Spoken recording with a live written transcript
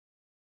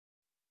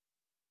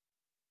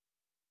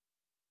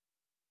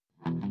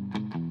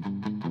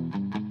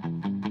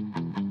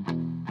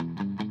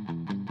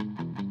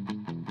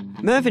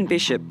Mervyn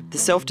Bishop, the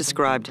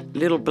self-described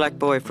little black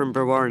boy from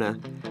Brewarrina,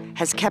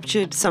 has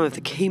captured some of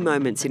the key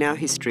moments in our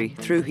history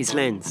through his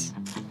lens.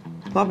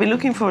 Well, I'll be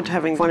looking forward to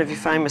having one of your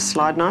famous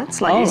slide nights,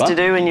 like you used to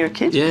do when you were a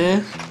kid.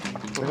 Yeah.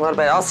 What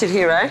about, I'll sit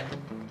here, eh?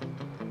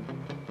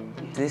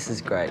 This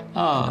is great.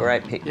 Oh,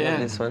 great pick, yeah.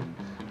 this one.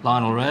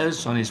 Lionel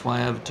Rose on his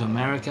way over to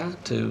America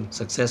to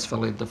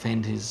successfully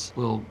defend his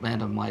world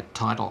bantamweight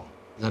title.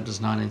 That was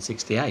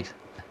 1968.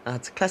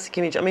 It's a classic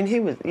image. I mean, he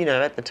was, you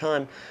know, at the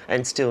time,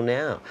 and still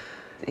now,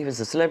 he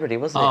was a celebrity,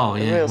 wasn't he? Oh,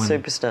 yeah. A real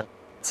superstar.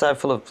 So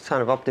full of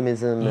kind of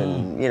optimism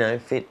and, you know,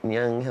 fit and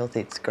young,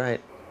 healthy. It's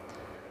great.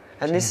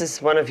 And this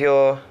is one of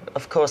your,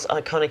 of course,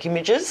 iconic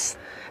images.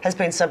 Has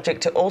been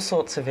subject to all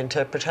sorts of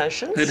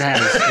interpretations. It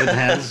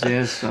has,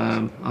 yes.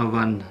 I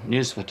won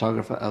News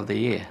Photographer of the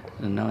Year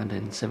in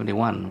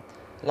 1971.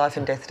 Life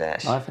and Death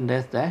Dash. Life and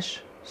Death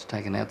Dash. It's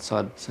taken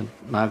outside St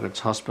Margaret's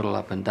Hospital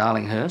up in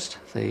Darlinghurst.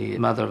 The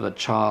mother of the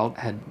child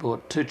had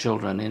brought 2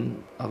 children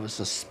in of a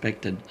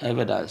suspected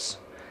overdose.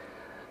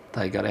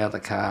 They got out of the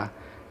car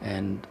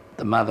and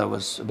the mother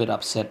was a bit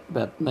upset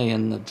about me,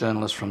 and the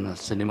journalist from the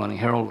Sydney Morning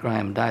Herald,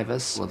 Graham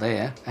Davis, were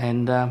there,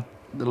 and the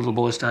little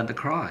boy started to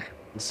cry.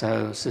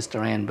 So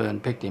Sister Ann Byrne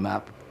picked him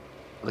up.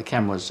 The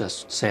camera was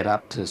just set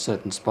up to a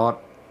certain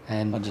spot,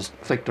 and I just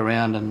flicked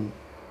around and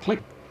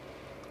clicked.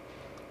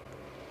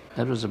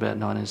 That was about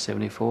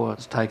 1974. It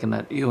was taken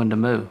at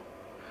Yuendamu.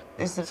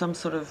 Is there some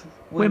sort of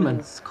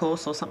women's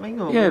course or something,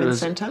 or yeah, women's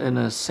centre? Yeah, in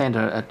a centre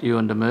at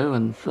Yuendamu,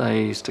 and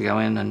they used to go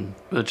in and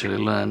virtually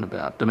learn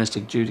about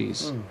domestic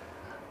duties.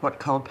 What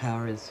cold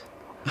power is.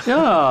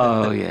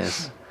 Oh,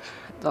 yes.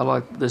 I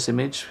like this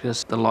image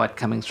because the light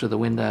coming through the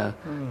window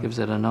gives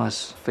it a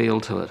nice feel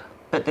to it.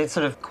 But there's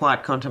sort of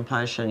quiet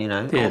contemplation, you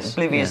know, yes,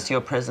 oblivious to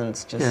your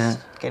presence, just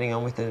getting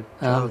on with the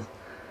job.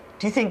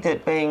 Do you think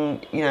that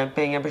being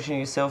Aboriginal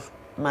yourself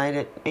made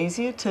it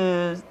easier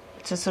to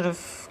sort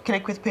of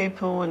connect with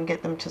people and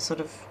get them to sort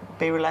of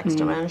be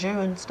relaxed around you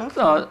and stuff?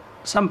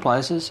 Some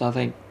places, I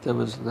think they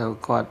were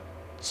quite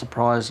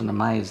surprised and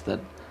amazed that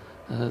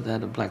they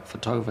had a black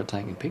photographer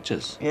taking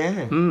pictures.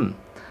 Yeah.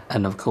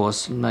 And of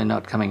course, me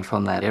not coming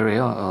from that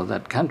area or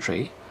that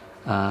country,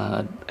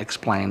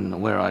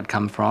 explain where I'd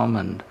come from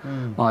and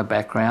my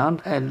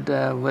background. And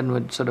when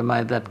we'd sort of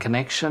made that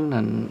connection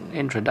and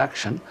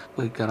introduction,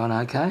 we got on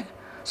okay.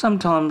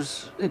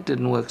 Sometimes it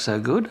didn't work so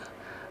good.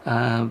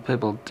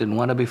 People didn't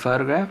want to be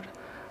photographed,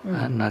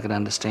 and I could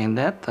understand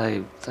that.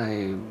 They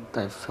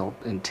felt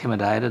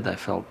intimidated. They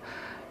felt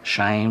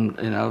ashamed,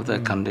 you know, of their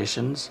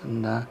conditions.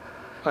 And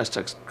I used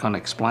to kind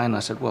of explain. I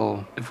said,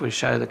 well, if we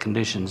show the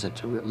conditions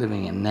that you're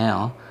living in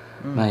now,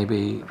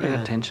 maybe pay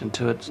attention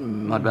to it,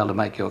 might be able to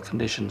make your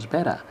conditions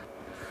better.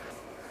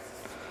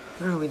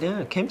 Where are we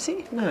now?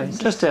 Kempsey? No.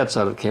 Just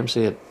outside of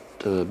Kempsey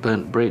at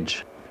Burnt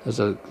Bridge. There's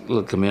a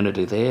little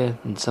community there,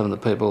 and some of the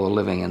people were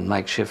living in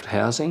makeshift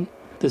housing.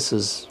 This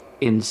is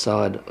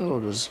inside, it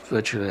was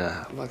virtually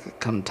like a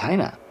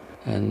container,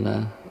 and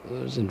I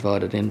was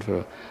invited in for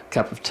a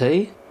cup of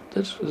tea.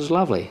 It was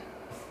lovely.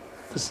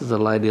 This is the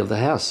lady of the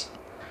house,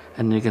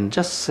 and you can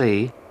just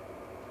see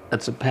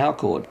it's a power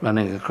cord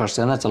running across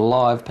there, and that's a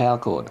live power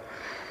cord.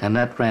 And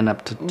that ran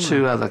up to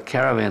 2 other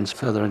caravans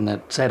further in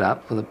that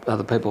setup where the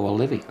other people were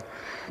living.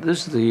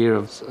 This is the year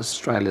of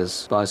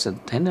Australia's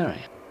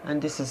bicentenary. And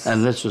this is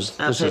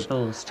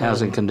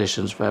housing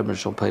conditions for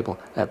Aboriginal people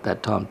at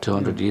that time,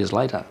 200 years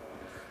later.